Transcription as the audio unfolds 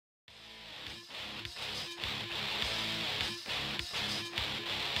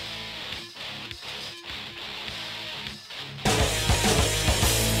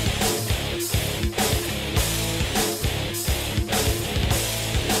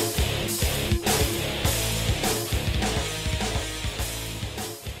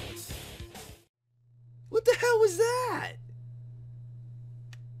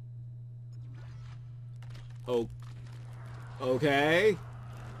Okay.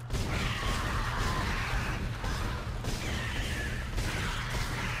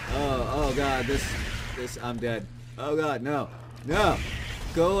 Oh god, this, I'm dead. Oh god, no. No!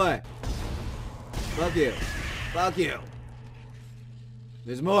 Go away. Fuck you. Fuck you.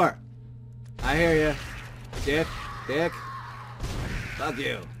 There's more. I hear you. Dick. Dick. Fuck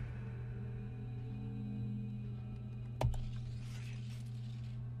you.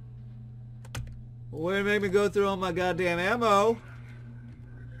 Way to make me go through all my goddamn ammo.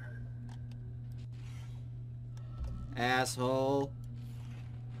 Asshole.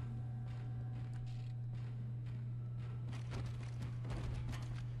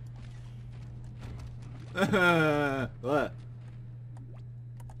 What?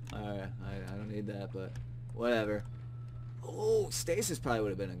 Alright, I don't need that, but whatever. Oh, stasis probably would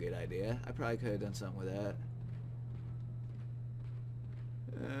have been a good idea. I probably could have done something with that.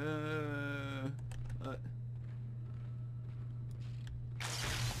 What?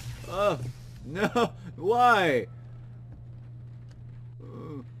 Oh, no! Why?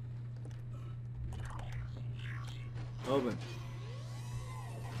 Open.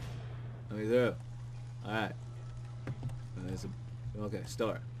 Let me through. Alright. Okay,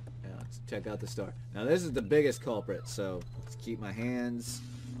 store. Yeah, let's check out the store. Now this is the biggest culprit, so let's keep my hands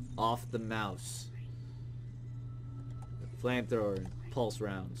off the mouse. Flamethrower and pulse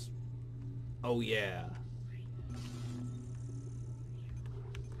rounds. Oh yeah.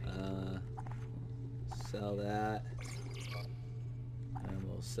 Sell that. And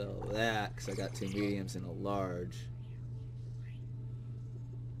we'll sell that, because I got 2 mediums and a large.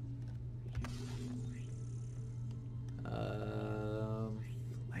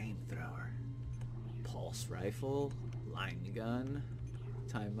 Flamethrower. Pulse rifle. Line gun.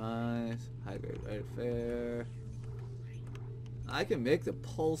 Time mines. High grade right fair. I can make the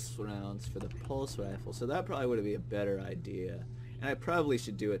pulse rounds for the pulse rifle, so that probably would be a better idea. And I probably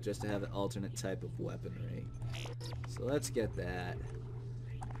should do it just to have an alternate type of weaponry. So let's get that.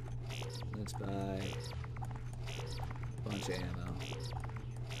 Let's buy a bunch of ammo.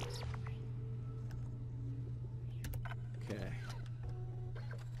 Okay.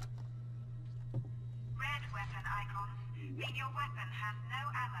 Red weapon icons mean your weapon has no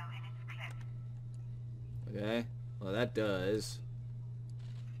ammo in its clip. Okay. Well, that does.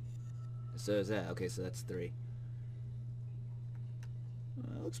 So is that. Okay, so that's 3. Well,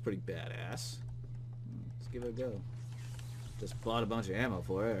 that looks pretty badass. Let's give it a go. Just bought a bunch of ammo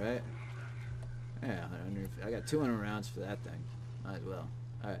for it, right? Yeah, I got 200 rounds for that thing. Might as well.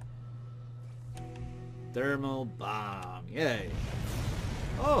 Alright. Thermal bomb. Yay.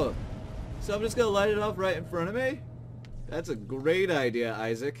 Oh! So I'm just gonna light it off right in front of me? That's a great idea,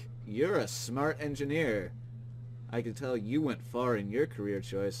 Isaac. You're a smart engineer. I can tell you went far in your career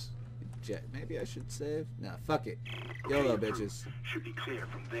choice. Jet. Maybe I should save? Nah, fuck it. YOLO, bitches. Should be clear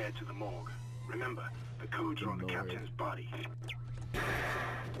from there to the morgue. Remember, the codes are on the captain's body.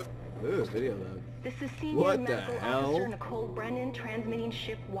 Ooh, video load. This is Senior What the Medical hell? Officer Nicole Brennan transmitting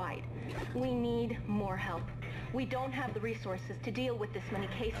ship-wide. We need more help. We don't have the resources to deal with this many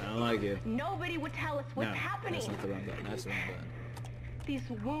cases. I don't like you. Nobody would tell us what's No, happening. that's not the wrong button. That's the wrong button. These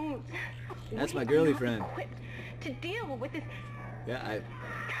wounds. That's we my girly are not friend. equipped to deal with this. Yeah,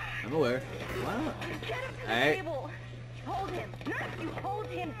 I'm aware. Wow. Get him to the Hey. table. Hold him. Nurse, you hold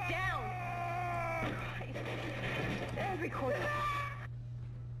him down. Every quarter.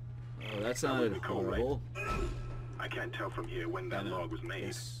 Oh, that sounded horrible. I can't tell from here when that log was made.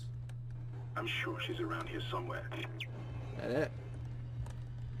 Yes. I'm sure she's around here somewhere. That it?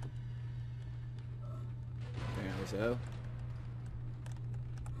 Apparently so.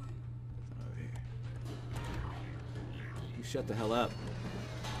 Over here. You shut the hell up.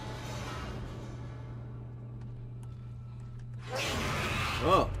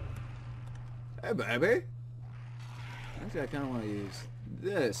 Oh! Hey, baby! Actually, I kind of want to use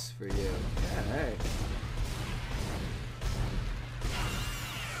this for you. Yeah, hey.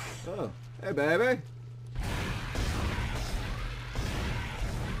 Oh, hey, baby!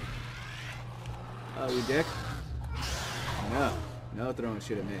 Oh, you dick. No. No throwing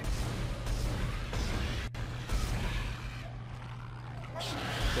shit at me.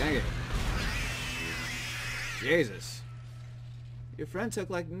 Dang it. Jesus. Your friend took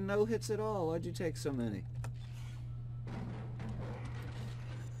like no hits at all. Why'd you take so many?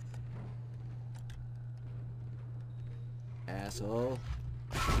 Asshole.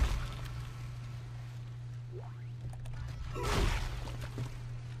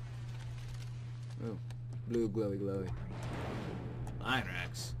 Ooh. Blue glowy glowy. Line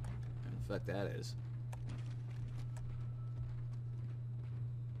racks. What the fuck that is?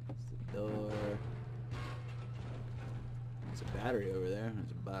 That's the door. battery over there.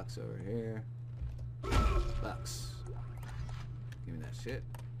 There's a box over here. Box. Give me that shit.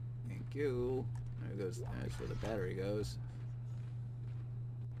 Thank you. There goes. That's where the battery goes.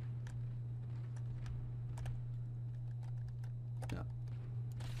 No.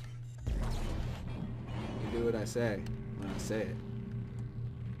 You do what I say when I say it.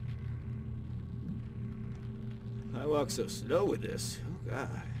 I walk so slow with this. Oh God.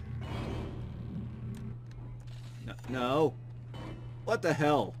 No. No. What the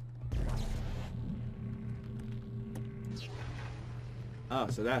hell? Oh,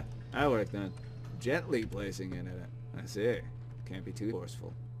 so that worked then. Gently placing it in it. I see. Can't be too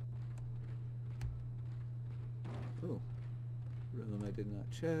forceful. Oh. Room I did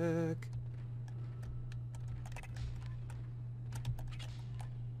not check.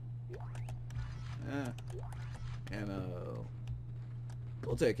 Ammo.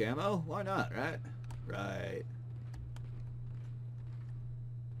 We'll take ammo. Why not, right? Right.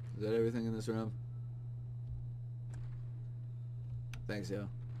 Is that everything in this room? I think so.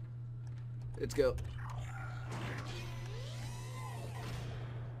 Let's go.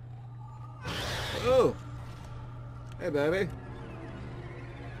 Oh! Hey, baby.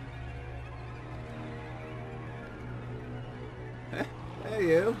 Hey,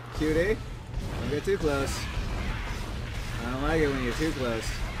 you. Cutie. Don't get too close. I don't like it when you're too close.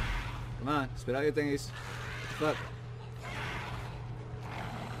 Come on, spit out your thingies. What the fuck?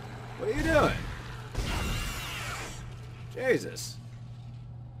 What are you doing? Jesus.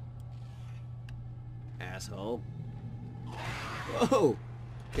 Asshole. Whoa!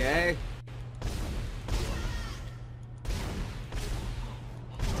 Okay.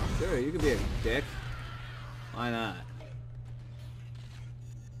 Sure, you could be a dick. Why not?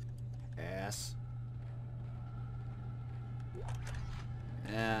 Ass.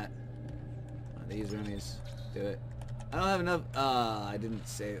 Yeah. One of these roomies. Do it. I don't have enough. I didn't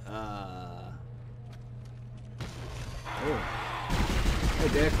say. Oh. Hey,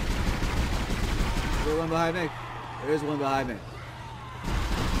 dick. Is there one behind me? There is one behind me.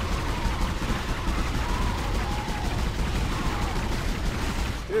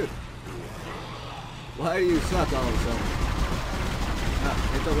 Dude. Why do you suck all of a sudden? Oh,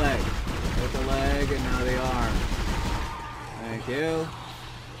 hit the leg. Hit the leg and now the arm. Thank you.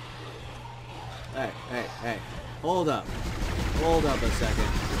 Hey, hey, hey. Hold up. Hold up a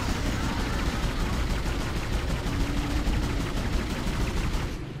second.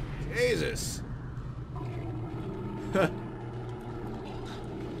 Jesus.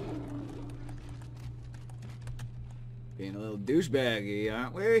 Being a little douchebaggy,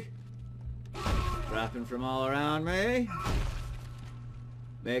 aren't we? Dropping from all around me.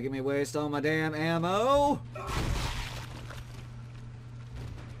 Making me waste all my damn ammo.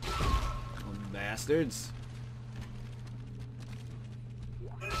 Bastards.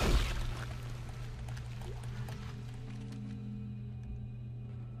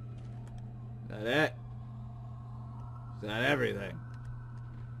 Is that it? Is that everything?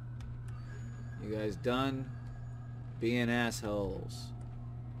 You guys done being assholes?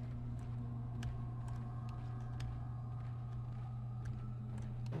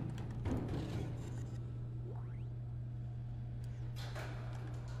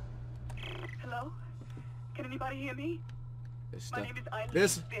 Hello? Can anybody hear me? My name is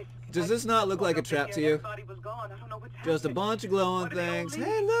Eileen. Does this not look like a trap to you? Everybody was gone. I don't know what's Just a happening. bunch of glowing What are they all things.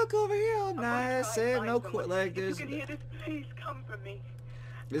 leaving? Hey, look over here, all I'm gonna nice. try Say and no find someone. like If this. you can hear this, please come for me.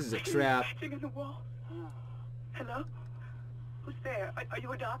 This is a I can trap. hear scratching in the wall. Hello? Who's there? Are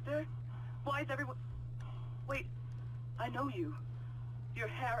you a doctor? Why is everyone... Wait, I know you. You're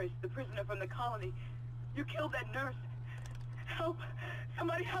Harris, the prisoner from the colony. You killed that nurse. Help!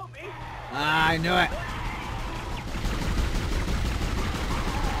 Somebody help me! Ah, I knew it.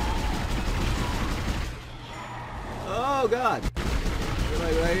 Oh God!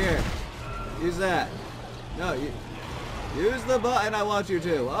 Like right here. Use that. No, use the button. I want you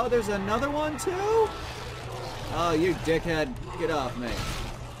to. Oh, there's another one too. Oh, you dickhead! Get off me.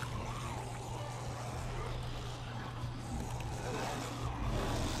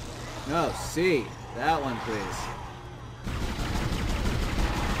 No, C. That one, please.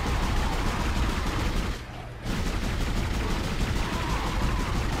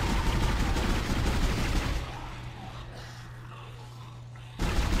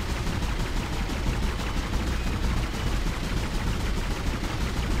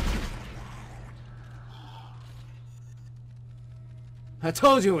 I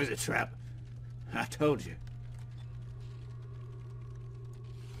told you it was a trap. I told you.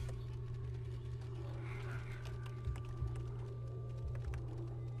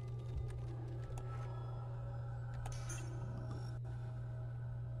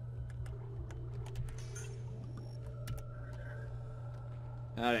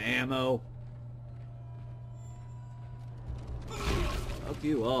 Out of ammo. Fuck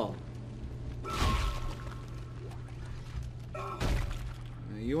you all.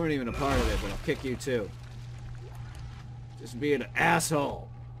 You weren't even a part of it, but I'll kick you too. Just be an asshole.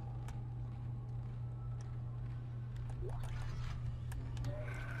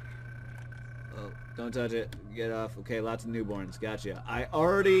 Oh, don't touch it. Get off. Okay, lots of newborns. Gotcha. I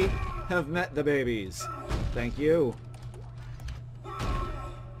already have met the babies. Thank you.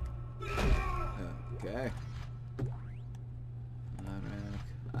 Okay.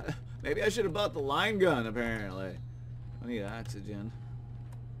 Alright. Maybe I should have bought the line gun, apparently. I need oxygen.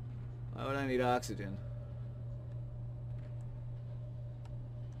 Why would I need oxygen?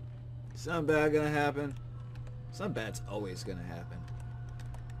 Something bad gonna happen? Something bad's always gonna happen.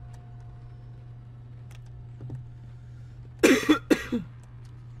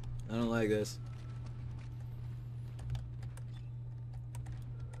 I don't like this.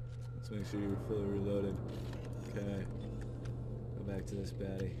 Let's make sure you're fully reloaded. Okay. Go back to this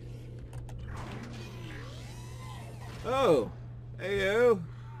baddie. Oh! Hey, you!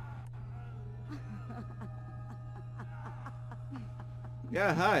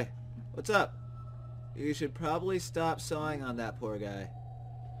 Yeah, hi. What's up? You should probably stop sawing on that poor guy.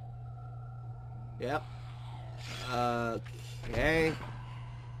 Yep. Okay.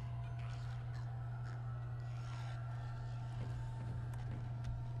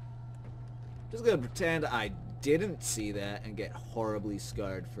 Just gonna pretend I didn't see that and get horribly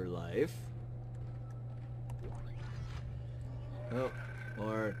scarred for life. Oh,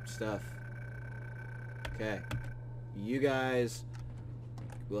 more stuff. Okay. You guys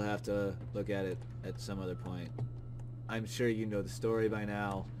will have to look at it at some other point. I'm sure you know the story by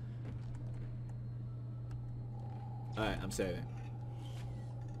now. Alright, I'm saving.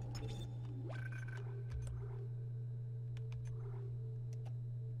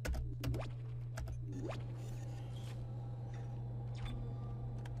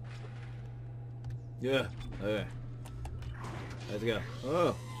 Yeah, okay. Let's go.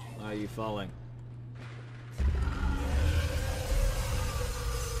 Oh, why are you falling?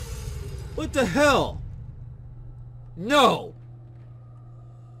 What the hell? No!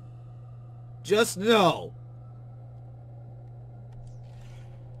 Just no!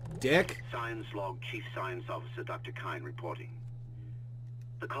 Dick? Science Log Chief Science Officer Dr. Kine reporting.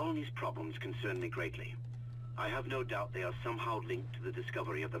 The colony's problems concern me greatly. I have no doubt they are somehow linked to the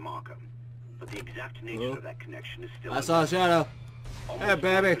discovery of the marker, but the exact nature of that connection is still I saw a shadow. Hey,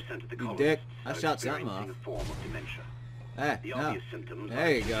 baby. 1% of the You dick. colonists I are shot something off. experiencing a form of dementia. Hey, The no. obvious symptoms There are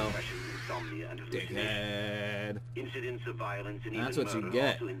you go. depression, insomnia, and hallucinations. Dickhead. Incidents of violence and That's even what you murder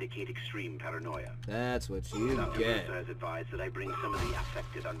get. also indicate extreme paranoia. That's what you Dr. get. Mercer has advised that I bring some of the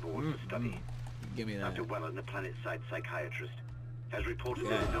affected on board for study. Give me that. Dr. Wellen, the planet-side psychiatrist, has reported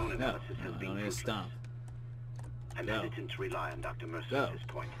Yeah, that his own no, analysis has I been don't need to fruitless. stomp. I'm Go. hesitant to rely on Dr. Mercer Go. at this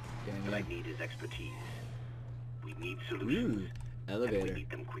point, Getting but I in. need his expertise. We need solutions, Ooh, and elevator. we need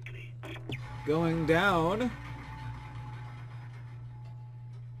them quickly. Going down.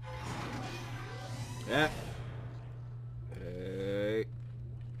 Yeah. Hey.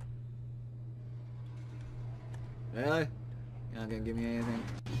 Really? You're not gonna give me anything?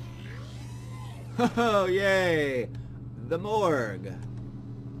 Oh, yay! The morgue.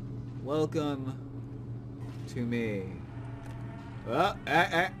 Welcome to me. Oh,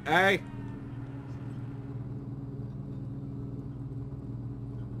 hey!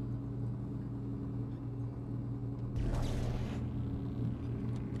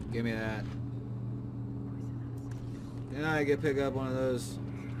 Give me that. Can I pick up one of those?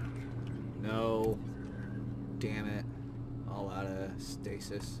 No. Damn it. All out of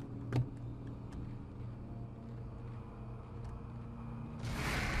stasis.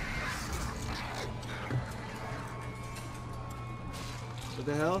 What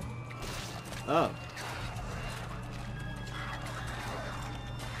the hell? Oh.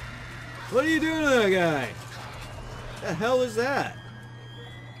 What are you doing to that guy? The hell was that?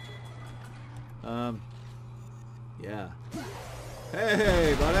 Yeah.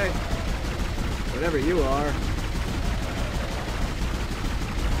 Hey, buddy. Whatever you are.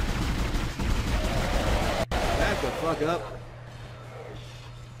 Back the fuck up.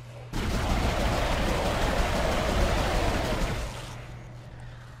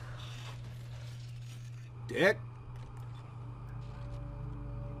 Dick.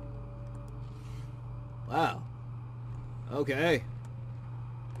 Wow. Okay.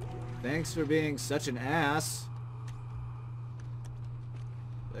 Thanks for being such an ass.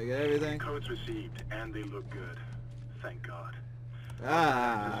 Did I get everything? Codes received, and they look good. Thank God.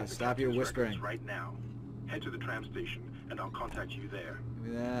 Ah, stop your whispering. Right now. Head to the tram station and I'll contact you there.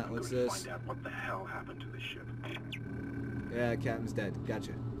 Give me that. I'm What's going to this? find out what the hell happened to the ship. Yeah, Captain's dead.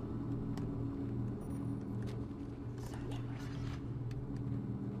 Gotcha.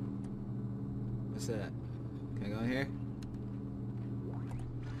 What's that? Can I go in here?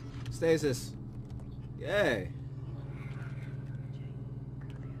 Stasis. Yay.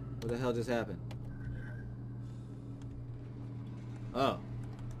 What the hell just happened? Oh.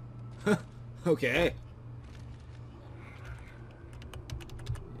 Okay.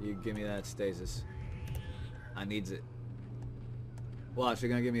 You give me that stasis. I needs it. Watch, you're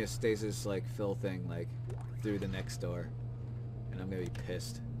gonna give me a stasis like fill thing like through the next door. And I'm gonna be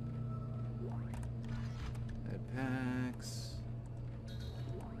pissed. Med packs.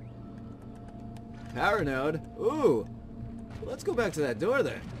 Power node? Ooh! Let's go back to that door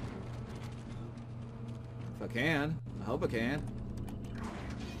then. If I can. I hope I can.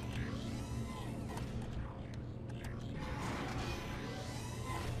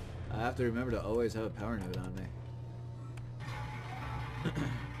 I have to remember to always have a power node on me.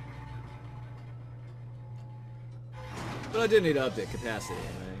 But I did need to update capacity.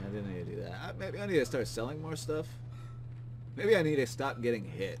 I didn't need to do that. Maybe I need to start selling more stuff. Maybe I need to stop getting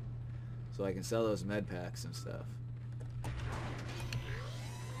hit so I can sell those med packs and stuff.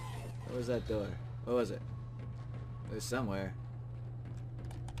 What was that door? What was it? It was somewhere.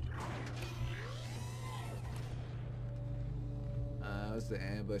 That was the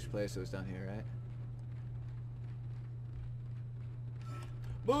ambush place that was down here, right?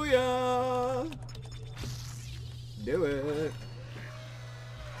 Booyah! Do it!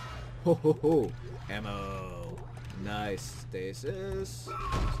 Ho ho ho! Ammo! Nice. Stasis. It's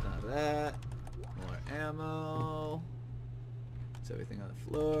not that. More ammo. It's everything on the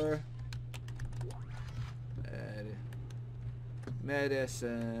floor.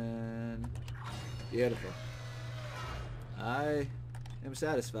 Medicine. Beautiful. I am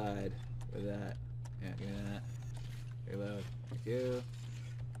satisfied with that. Yeah, give me that. Reload. Thank you.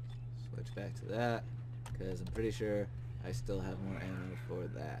 Switch back to that, because I'm pretty sure I still have more ammo for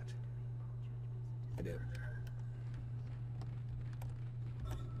that. I do.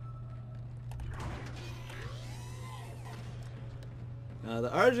 Now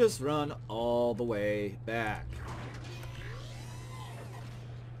the Argus run all the way back.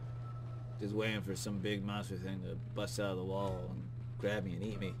 Just waiting for some big monster thing to bust out of the wall and grab me and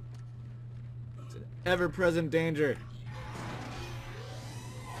eat me. It's an ever-present danger.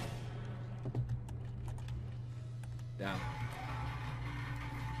 Down.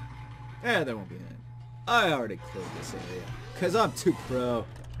 Yeah, there won't be any. I already cleared this area. Because I'm too pro.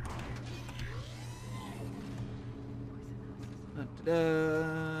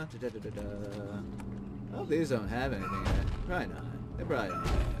 Oh, these don't have anything in it. Probably not. They probably don't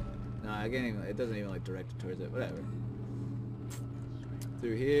have anything. No, I can't even, it doesn't even like direct it towards it. Whatever.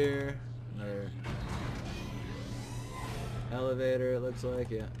 Through here. Another elevator, it looks like.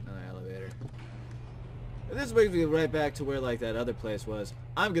 Yeah, another elevator. If this brings me right back to where like that other place was,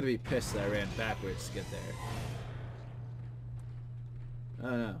 I'm gonna be pissed that I ran backwards to get there.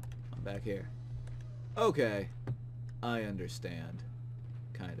 Oh no, I'm back here. Okay, I understand.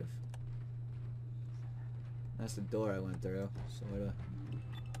 Kind of. That's the door I went through. So where the...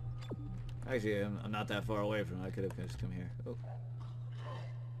 Actually, I'm not that far away from it. I could have just come here. Oh.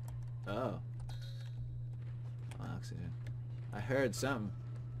 Oh. Oxygen. I heard something.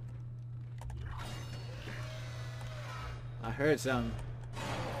 I heard something.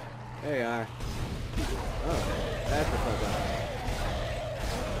 There you are. Oh, that's the fuck up.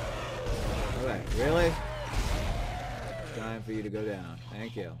 Alright, really? It's time for you to go down.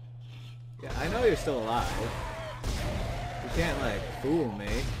 Thank you. Yeah, I know you're still alive. You can't, like, fool me.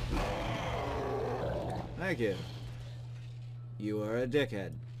 Thank you. You are a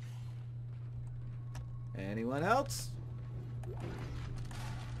dickhead. Anyone else?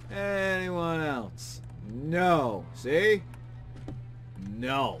 Anyone else? No. See?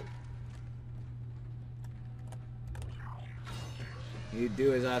 No. You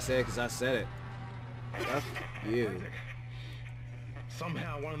do as I say because I said it. Fuck you.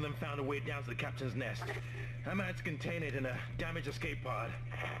 Somehow one of them found a way down to the captain's nest. I managed to contain it in a damaged escape pod.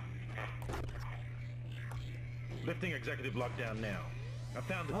 Lifting executive lockdown now. I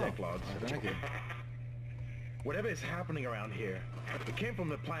found the deck logs. Thank you. Whatever is happening around here, it came from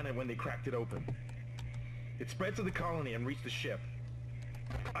the planet when they cracked it open. It spread to the colony and reached the ship.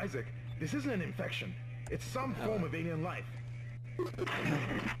 Isaac, this isn't an infection. It's some form of alien life.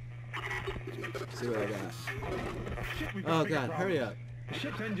 See what I got. Shit, we've got Oh bigger god, problems. hurry up. The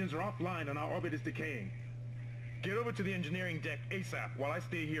ship's engines are offline and our orbit is decaying. Get over to the engineering deck ASAP while I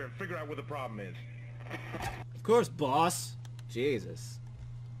stay here and figure out what the problem is. Of course, boss. Jesus.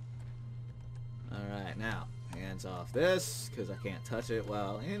 Alright, now, hands off this, because I can't touch it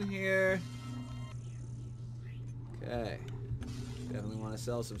while in here. Okay. Definitely want to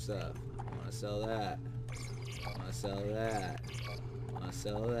sell some stuff. I want to sell that. I want to sell that. I want to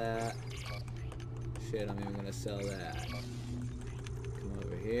sell that. Shit, I'm even going to sell that. Come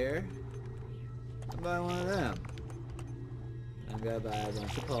over here. And buy one of them. I'm going to buy a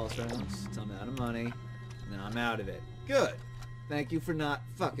bunch of pulse rounds. So I'm out of money. Now I'm out of it. Good. Thank you for not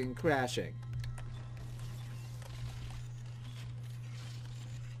fucking crashing.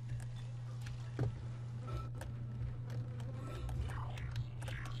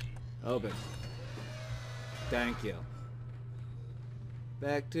 Open. Thank you.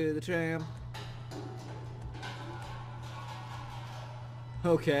 Back to the tram.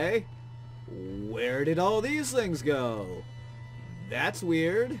 Okay. Where did all these things go? That's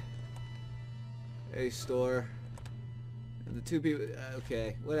weird. A store. And the two people...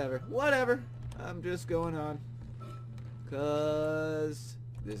 Okay, whatever. Whatever. I'm just going on. Because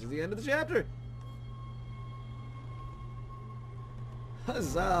this is the end of the chapter.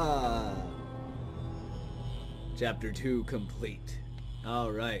 Huzzah! Chapter 2 complete.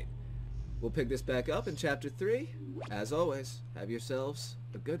 Alright. We'll pick this back up in Chapter 3. As always, have yourselves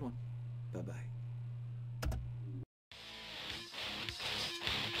a good one. Bye-bye.